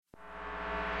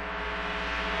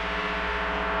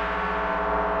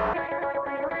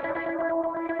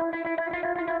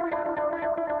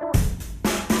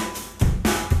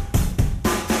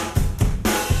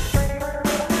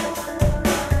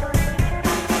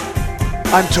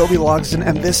I'm Toby Logsdon,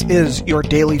 and this is your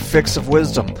daily fix of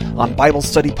wisdom on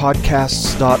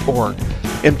BibleStudyPodcasts.org.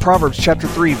 In Proverbs chapter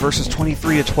 3, verses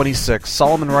 23 to 26,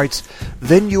 Solomon writes,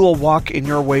 "Then you will walk in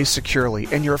your way securely,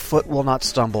 and your foot will not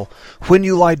stumble. When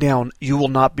you lie down, you will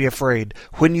not be afraid.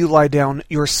 When you lie down,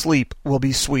 your sleep will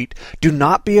be sweet. Do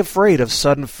not be afraid of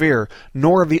sudden fear,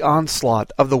 nor of the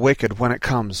onslaught of the wicked when it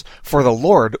comes. For the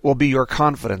Lord will be your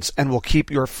confidence, and will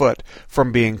keep your foot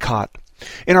from being caught."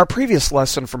 In our previous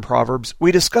lesson from Proverbs,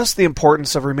 we discussed the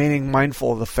importance of remaining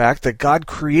mindful of the fact that God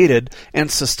created and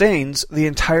sustains the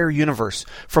entire universe,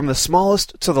 from the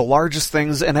smallest to the largest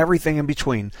things and everything in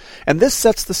between. And this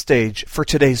sets the stage for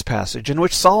today's passage, in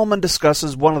which Solomon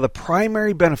discusses one of the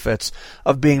primary benefits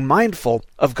of being mindful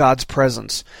of God's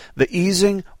presence, the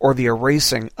easing or the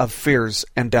erasing of fears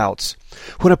and doubts.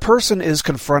 When a person is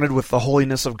confronted with the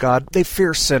holiness of God, they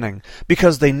fear sinning,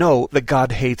 because they know that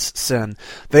God hates sin.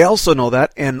 They also know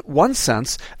that, in one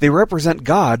sense, they represent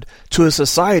God to a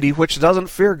society which doesn't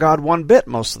fear God one bit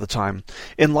most of the time.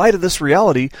 In light of this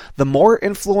reality, the more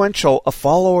influential a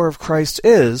follower of Christ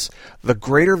is, the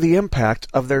greater the impact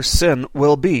of their sin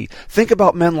will be. Think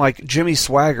about men like Jimmy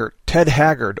Swaggart, Ted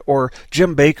Haggard, or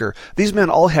Jim Bakker. These men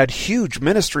all had huge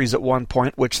ministries at one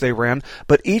point which they ran,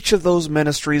 but each of those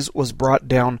ministries was brought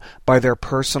down by their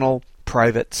personal,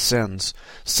 private sins.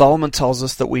 Solomon tells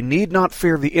us that we need not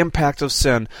fear the impact of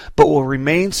sin, but will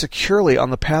remain securely on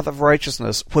the path of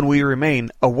righteousness when we remain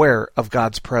aware of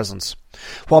God's presence.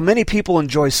 While many people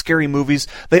enjoy scary movies,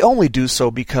 they only do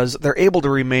so because they're able to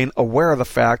remain aware of the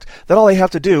fact that all they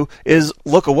have to do is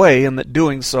look away, and that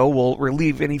doing so will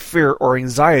relieve any fear or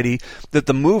anxiety that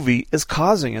the movie is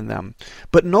causing in them.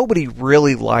 But nobody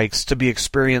really likes to be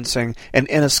experiencing an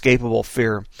inescapable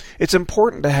fear. It's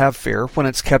important to have fear when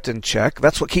it's kept in check.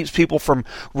 That's what keeps people from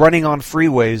running on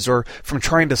freeways or from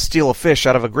trying to steal a fish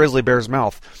out of a grizzly bear's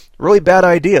mouth. Really bad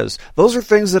ideas. Those are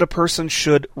things that a person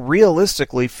should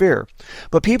realistically fear.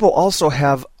 But people also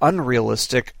have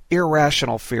unrealistic,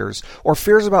 irrational fears, or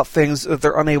fears about things that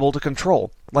they're unable to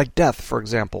control, like death, for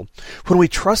example. When we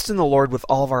trust in the Lord with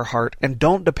all of our heart and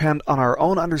don't depend on our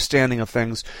own understanding of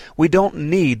things, we don't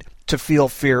need to feel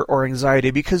fear or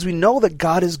anxiety, because we know that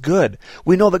God is good.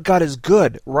 We know that God is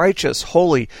good, righteous,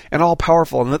 holy, and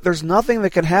all-powerful, and that there's nothing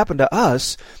that can happen to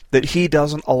us that He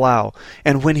doesn't allow.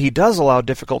 And when He does allow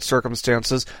difficult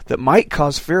circumstances that might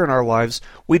cause fear in our lives,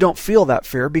 we don't feel that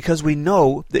fear because we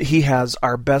know that He has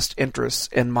our best interests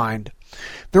in mind.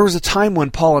 There was a time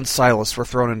when Paul and Silas were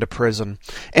thrown into prison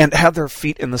and had their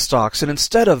feet in the stocks, and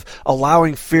instead of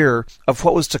allowing fear of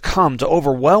what was to come to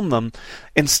overwhelm them,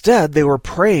 instead they were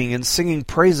praying and singing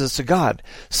praises to God.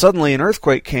 Suddenly an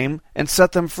earthquake came and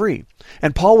set them free.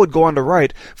 And Paul would go on to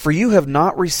write, "For you have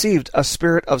not received a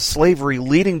spirit of slavery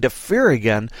leading to fear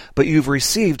again, but you've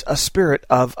received a spirit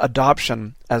of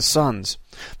adoption as sons."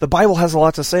 The Bible has a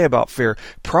lot to say about fear,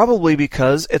 probably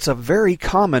because it's a very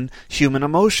common human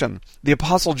emotion. The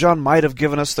Apostle John might have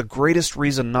given us the greatest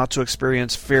reason not to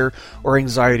experience fear or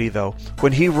anxiety, though,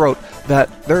 when he wrote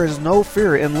that there is no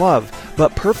fear in love,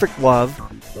 but perfect love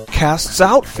casts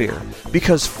out fear,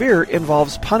 because fear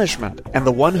involves punishment, and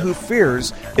the one who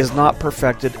fears is not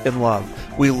perfected in love.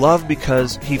 We love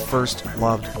because He first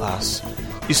loved us.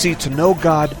 You see, to know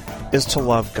God is to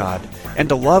love God. And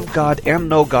to love God and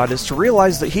know God is to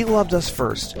realize that He loved us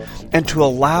first, and to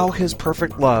allow His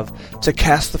perfect love to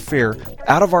cast the fear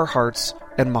out of our hearts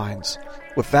and minds.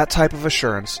 With that type of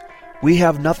assurance, we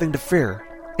have nothing to fear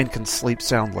and can sleep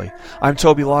soundly. I'm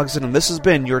Toby Logsdon, and this has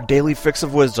been your daily fix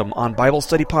of wisdom on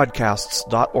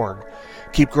BibleStudyPodcasts.org.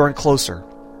 Keep growing closer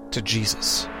to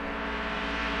Jesus.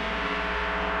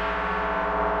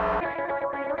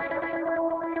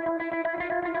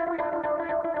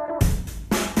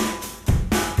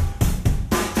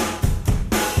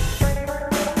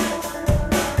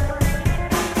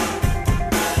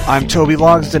 I'm Toby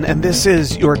Logsdon, and this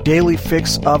is your daily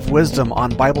fix of wisdom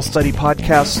on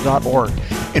BibleStudyPodcasts.org.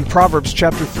 In Proverbs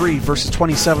chapter 3, verses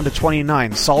 27 to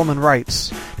 29, Solomon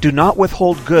writes, "Do not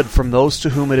withhold good from those to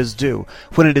whom it is due,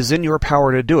 when it is in your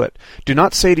power to do it. Do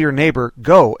not say to your neighbor,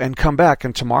 'Go and come back,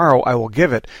 and tomorrow I will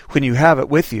give it,' when you have it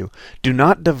with you. Do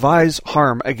not devise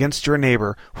harm against your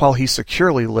neighbor while he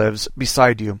securely lives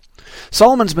beside you."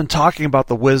 Solomon's been talking about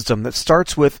the wisdom that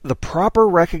starts with the proper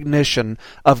recognition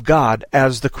of God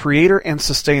as the creator and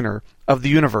sustainer of the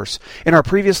universe. In our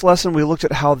previous lesson, we looked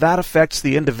at how that affects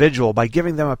the individual by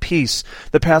giving them a peace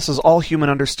that passes all human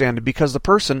understanding, because the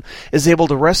person is able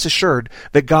to rest assured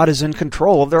that God is in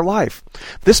control of their life.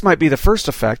 This might be the first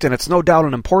effect, and it's no doubt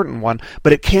an important one,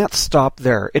 but it can't stop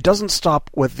there. It doesn't stop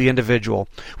with the individual.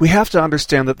 We have to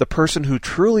understand that the person who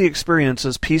truly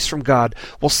experiences peace from God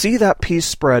will see that peace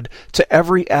spread to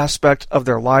every aspect of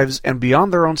their lives and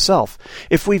beyond their own self.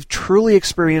 If we've truly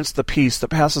experienced the peace that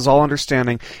passes all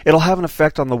understanding, it'll have an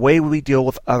effect on the way we deal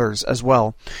with others as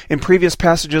well. In previous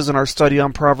passages in our study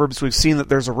on Proverbs, we've seen that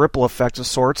there's a ripple effect of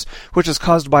sorts, which is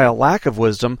caused by a lack of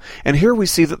wisdom, and here we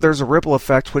see that there's a ripple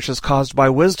effect which is caused by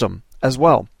wisdom as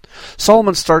well.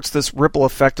 Solomon starts this ripple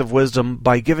effect of wisdom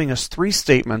by giving us 3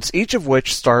 statements, each of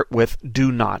which start with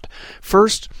do not.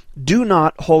 First, do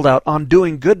not hold out on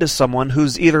doing good to someone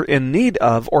who's either in need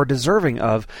of or deserving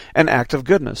of an act of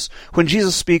goodness. When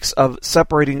Jesus speaks of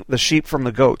separating the sheep from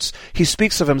the goats, he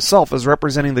speaks of himself as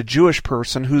representing the Jewish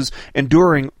person who's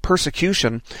enduring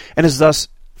persecution and is thus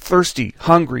thirsty,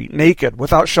 hungry, naked,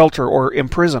 without shelter, or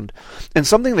imprisoned. And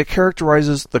something that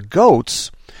characterizes the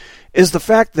goats is the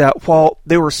fact that while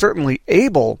they were certainly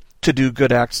able to do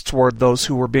good acts toward those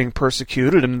who were being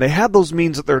persecuted, and they had those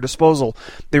means at their disposal,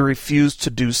 they refused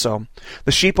to do so.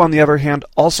 The sheep, on the other hand,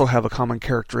 also have a common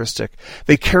characteristic.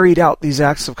 They carried out these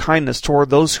acts of kindness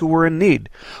toward those who were in need.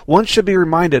 One should be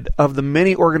reminded of the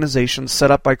many organizations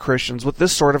set up by Christians with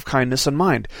this sort of kindness in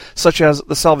mind, such as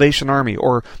the Salvation Army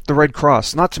or the Red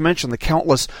Cross, not to mention the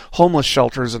countless homeless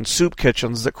shelters and soup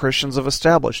kitchens that Christians have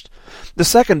established. The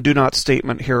second do not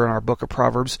statement here in our book of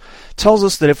Proverbs tells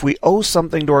us that if we owe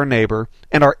something to our neighbor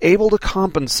and are able to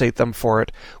compensate them for it,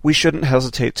 we shouldn't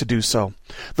hesitate to do so.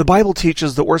 The Bible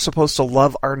teaches that we're supposed to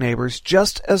love our neighbors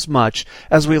just as much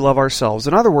as we love ourselves.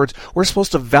 In other words, we're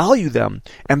supposed to value them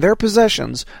and their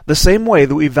possessions the same way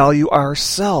that we value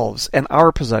ourselves and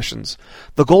our possessions.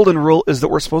 The golden rule is that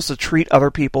we're supposed to treat other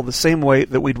people the same way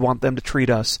that we'd want them to treat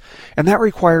us, and that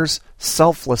requires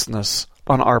selflessness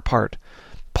on our part.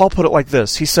 Paul put it like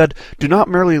this. He said, "Do not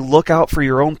merely look out for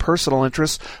your own personal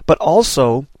interests, but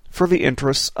also for the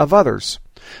interests of others."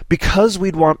 Because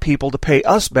we'd want people to pay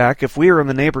us back if we are in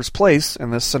the neighbor's place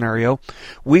in this scenario,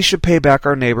 we should pay back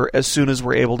our neighbor as soon as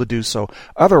we're able to do so.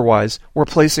 Otherwise, we're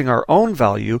placing our own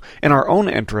value and our own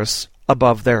interests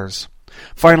above theirs.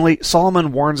 Finally,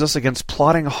 Solomon warns us against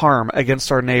plotting harm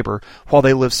against our neighbor while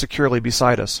they live securely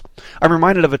beside us. I'm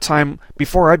reminded of a time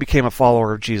before I became a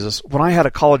follower of Jesus when I had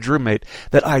a college roommate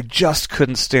that I just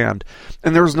couldn't stand.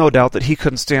 And there was no doubt that he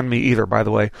couldn't stand me either, by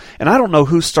the way. And I don't know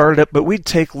who started it, but we'd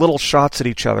take little shots at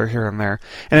each other here and there.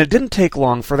 And it didn't take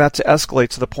long for that to escalate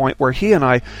to the point where he and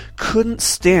I couldn't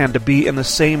stand to be in the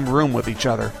same room with each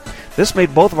other. This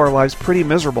made both of our lives pretty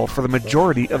miserable for the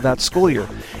majority of that school year.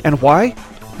 And why?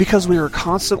 Because we were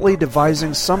constantly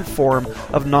devising some form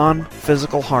of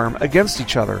non-physical harm against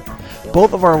each other.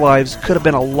 Both of our lives could have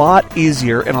been a lot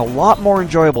easier and a lot more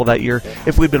enjoyable that year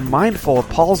if we'd been mindful of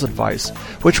Paul's advice,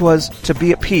 which was to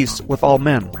be at peace with all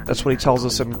men. That's what he tells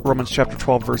us in Romans chapter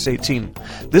 12, verse 18.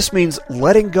 This means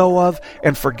letting go of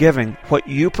and forgiving what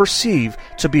you perceive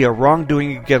to be a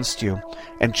wrongdoing against you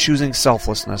and choosing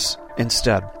selflessness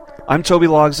instead. I'm Toby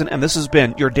Logsdon, and this has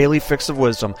been your Daily Fix of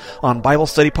Wisdom on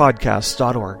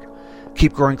BibleStudyPodcasts.org.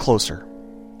 Keep growing closer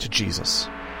to Jesus.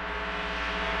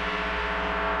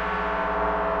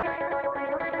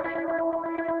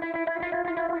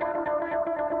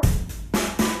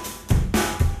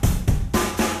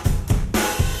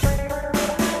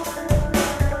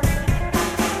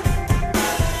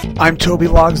 I'm Toby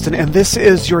Logsdon, and this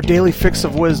is your Daily Fix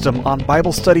of Wisdom on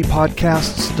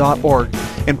BibleStudyPodcasts.org.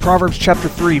 In Proverbs chapter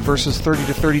 3, verses 30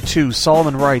 to 32,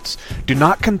 Solomon writes, "Do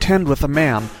not contend with a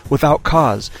man without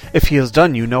cause, if he has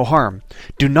done you no harm.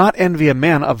 Do not envy a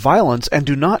man of violence, and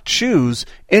do not choose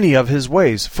any of his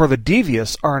ways, for the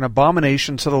devious are an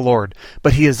abomination to the Lord,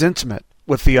 but he is intimate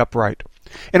with the upright."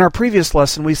 In our previous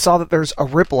lesson, we saw that there's a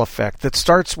ripple effect that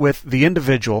starts with the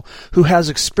individual who has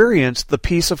experienced the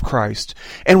peace of Christ.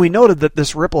 And we noted that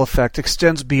this ripple effect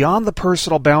extends beyond the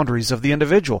personal boundaries of the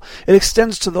individual. It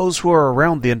extends to those who are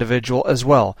around the individual as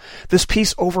well. This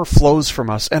peace overflows from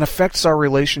us and affects our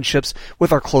relationships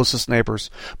with our closest neighbors.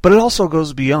 But it also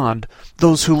goes beyond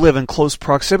those who live in close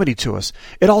proximity to us.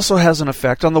 It also has an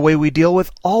effect on the way we deal with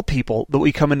all people that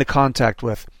we come into contact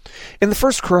with. In the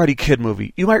first Karate Kid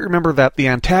movie, you might remember that the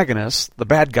antagonists, the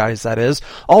bad guys that is,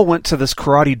 all went to this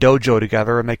karate dojo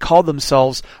together and they called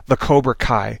themselves the Cobra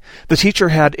Kai. The teacher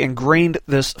had ingrained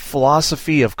this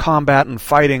philosophy of combat and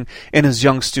fighting in his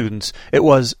young students. It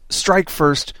was strike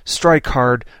first, strike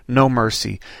hard, no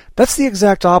mercy. That's the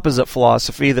exact opposite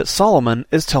philosophy that Solomon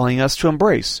is telling us to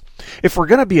embrace. If we're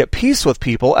going to be at peace with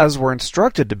people as we're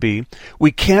instructed to be,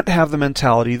 we can't have the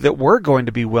mentality that we're going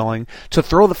to be willing to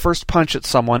throw the first punch at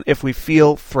someone if we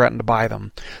feel threatened by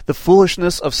them. The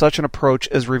foolishness of such an approach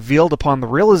is revealed upon the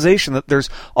realization that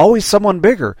there's always someone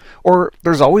bigger, or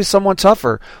there's always someone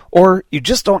tougher, or you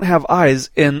just don't have eyes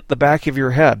in the back of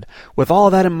your head. With all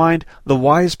of that in mind, the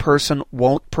wise person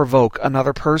won't provoke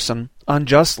another person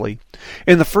unjustly.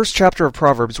 In the first chapter of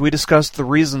Proverbs, we discussed the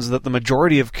reasons that the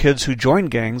majority of kids who join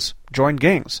gangs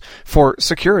for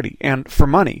security and for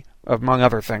money, among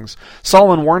other things.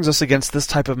 Solomon warns us against this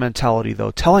type of mentality,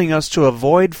 though, telling us to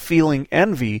avoid feeling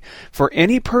envy for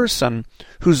any person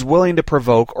who's willing to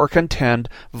provoke or contend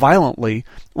violently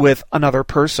with another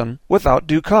person without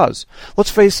due cause.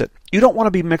 Let's face it, you don't want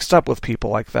to be mixed up with people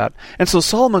like that. And so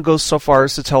Solomon goes so far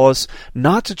as to tell us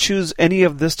not to choose any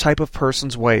of this type of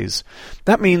person's ways.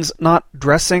 That means not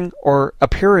dressing or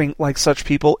appearing like such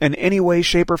people in any way,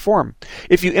 shape, or form.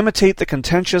 If you imitate the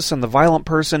contentious and the violent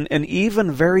person in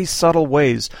even very subtle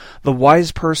ways, the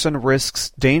wise person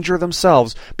risks danger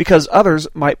themselves because others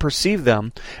might perceive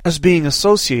them as being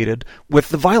associated with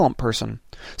the violent person.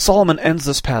 Solomon ends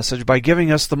this passage by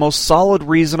giving us the most solid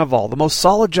reason of all, the most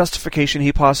solid justification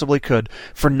he possibly could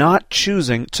for not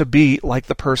choosing to be like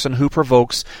the person who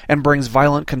provokes and brings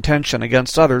violent contention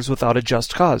against others without a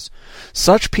just cause.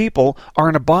 Such people are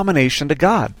an abomination to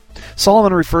God.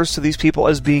 Solomon refers to these people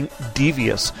as being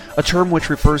devious, a term which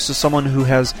refers to someone who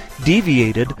has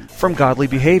deviated from godly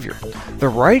behavior. The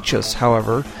righteous,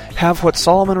 however, have what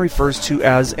Solomon refers to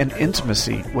as an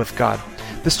intimacy with God.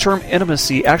 This term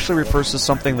intimacy actually refers to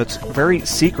something that's very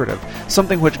secretive,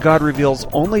 something which God reveals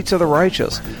only to the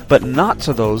righteous, but not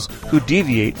to those who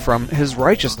deviate from his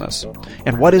righteousness.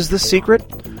 And what is this secret?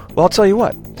 Well, I'll tell you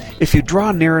what. If you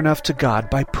draw near enough to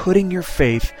God by putting your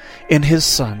faith in his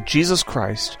Son, Jesus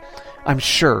Christ, I'm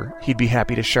sure he'd be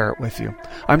happy to share it with you.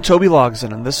 I'm Toby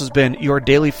Logsdon, and this has been your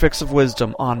daily fix of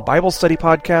wisdom on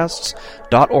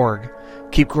BibleStudyPodcasts.org.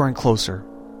 Keep growing closer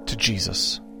to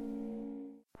Jesus.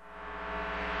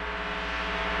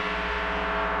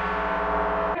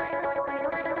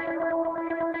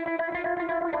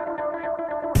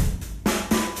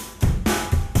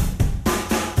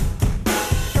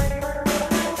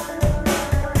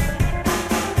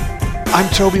 I'm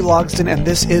Toby Logsdon, and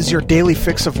this is your daily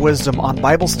fix of wisdom on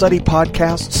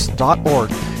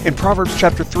BibleStudyPodcasts.org. In Proverbs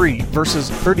chapter 3, verses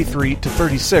 33 to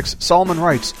 36, Solomon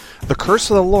writes, "The curse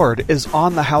of the Lord is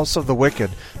on the house of the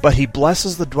wicked, but he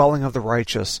blesses the dwelling of the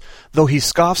righteous. Though he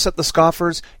scoffs at the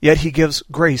scoffers, yet he gives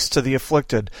grace to the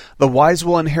afflicted. The wise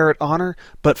will inherit honor,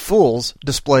 but fools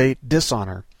display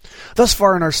dishonor." Thus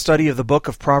far in our study of the book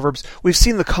of Proverbs, we've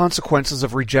seen the consequences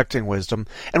of rejecting wisdom,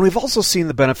 and we've also seen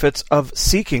the benefits of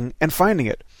seeking and finding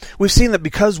it. We've seen that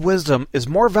because wisdom is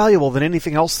more valuable than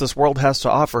anything else this world has to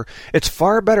offer, it's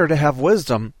far better to have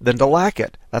wisdom than to lack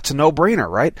it. That's a no-brainer,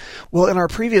 right? Well, in our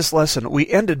previous lesson, we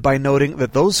ended by noting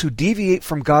that those who deviate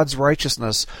from God's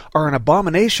righteousness are an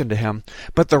abomination to him,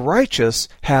 but the righteous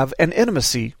have an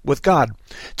intimacy with God.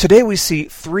 Today we see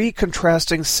three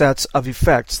contrasting sets of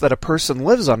effects that a person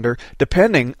lives under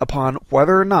depending upon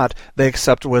whether or not they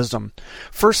accept wisdom.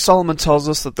 First, Solomon tells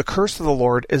us that the curse of the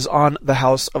Lord is on the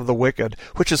house of the wicked,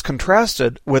 which is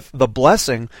contrasted with the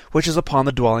blessing which is upon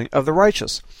the dwelling of the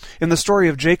righteous. In the story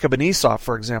of Jacob and Esau,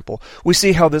 for example, we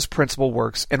see how this principle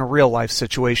works in a real-life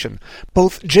situation.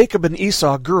 Both Jacob and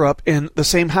Esau grew up in the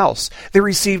same house. They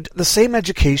received the same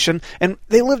education, and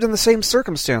they lived in the same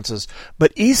circumstances.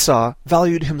 But Esau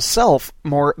valued himself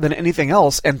more than anything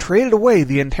else and traded away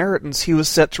the inheritance he was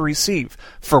set to receive.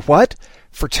 For what?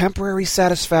 For temporary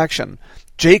satisfaction.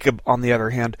 Jacob, on the other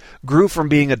hand, grew from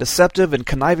being a deceptive and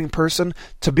conniving person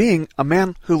to being a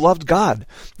man who loved God.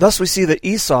 Thus we see that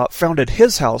Esau founded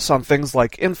his house on things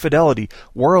like infidelity,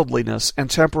 worldliness, and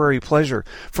temporary pleasure.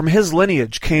 From his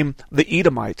lineage came the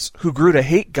Edomites, who grew to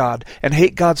hate God and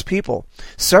hate God's people.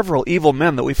 Several evil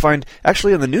men that we find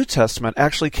actually in the New Testament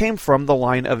actually came from the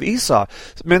line of Esau.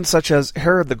 Men such as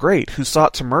Herod the Great, who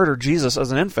sought to murder Jesus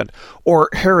as an infant, or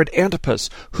Herod Antipas,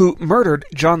 who murdered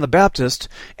John the Baptist,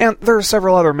 and there are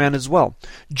several other men as well.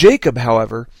 Jacob,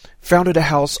 however, founded a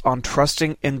house on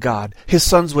trusting in God. His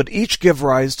sons would each give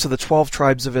rise to the 12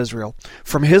 tribes of Israel.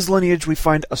 From his lineage we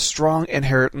find a strong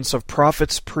inheritance of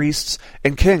prophets, priests,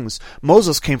 and kings.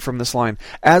 Moses came from this line,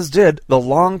 as did the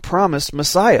long-promised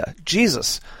Messiah,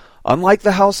 Jesus. Unlike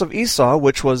the house of Esau,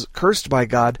 which was cursed by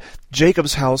God,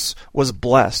 Jacob's house was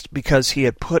blessed because he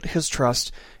had put his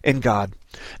trust in God.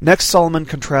 Next, Solomon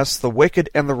contrasts the wicked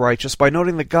and the righteous by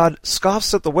noting that God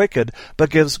scoffs at the wicked but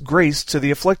gives grace to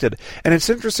the afflicted. And it's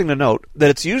interesting to note that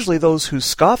it's usually those who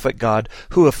scoff at God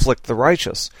who afflict the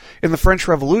righteous. In the French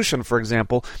Revolution, for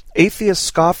example, atheist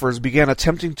scoffers began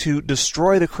attempting to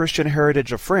destroy the Christian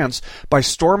heritage of France by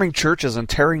storming churches and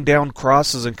tearing down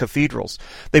crosses and cathedrals.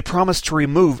 They promised to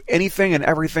remove anything and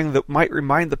everything that might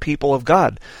remind the people of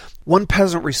God. One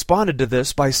peasant responded to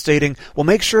this by stating, "Well,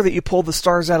 make sure that you pull the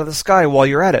stars out of the sky while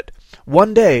you're at it."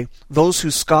 One day, those who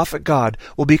scoff at God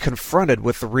will be confronted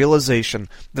with the realization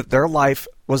that their life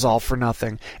was all for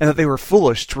nothing, and that they were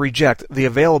foolish to reject the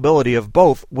availability of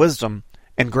both wisdom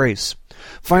and grace.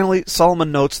 Finally,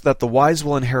 Solomon notes that the wise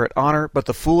will inherit honor, but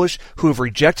the foolish who have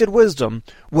rejected wisdom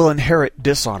will inherit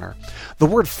dishonor. The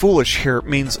word foolish here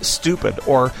means stupid,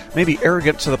 or maybe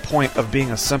arrogant to the point of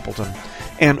being a simpleton.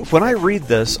 And when I read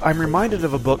this, I'm reminded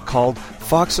of a book called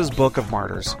Fox's Book of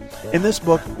Martyrs. In this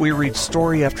book, we read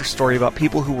story after story about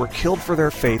people who were killed for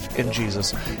their faith in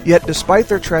Jesus. Yet, despite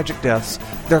their tragic deaths,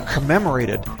 they're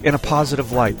commemorated in a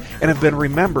positive light and have been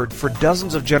remembered for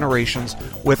dozens of generations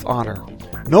with honor.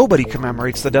 Nobody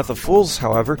commemorates the death of fools,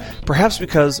 however, perhaps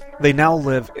because they now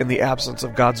live in the absence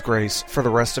of God's grace for the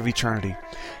rest of eternity.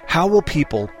 How will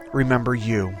people remember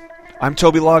you? I'm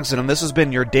Toby Logsdon, and this has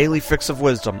been your Daily Fix of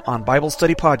Wisdom on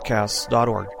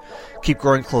BibleStudyPodcasts.org. Keep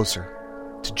growing closer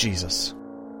to Jesus.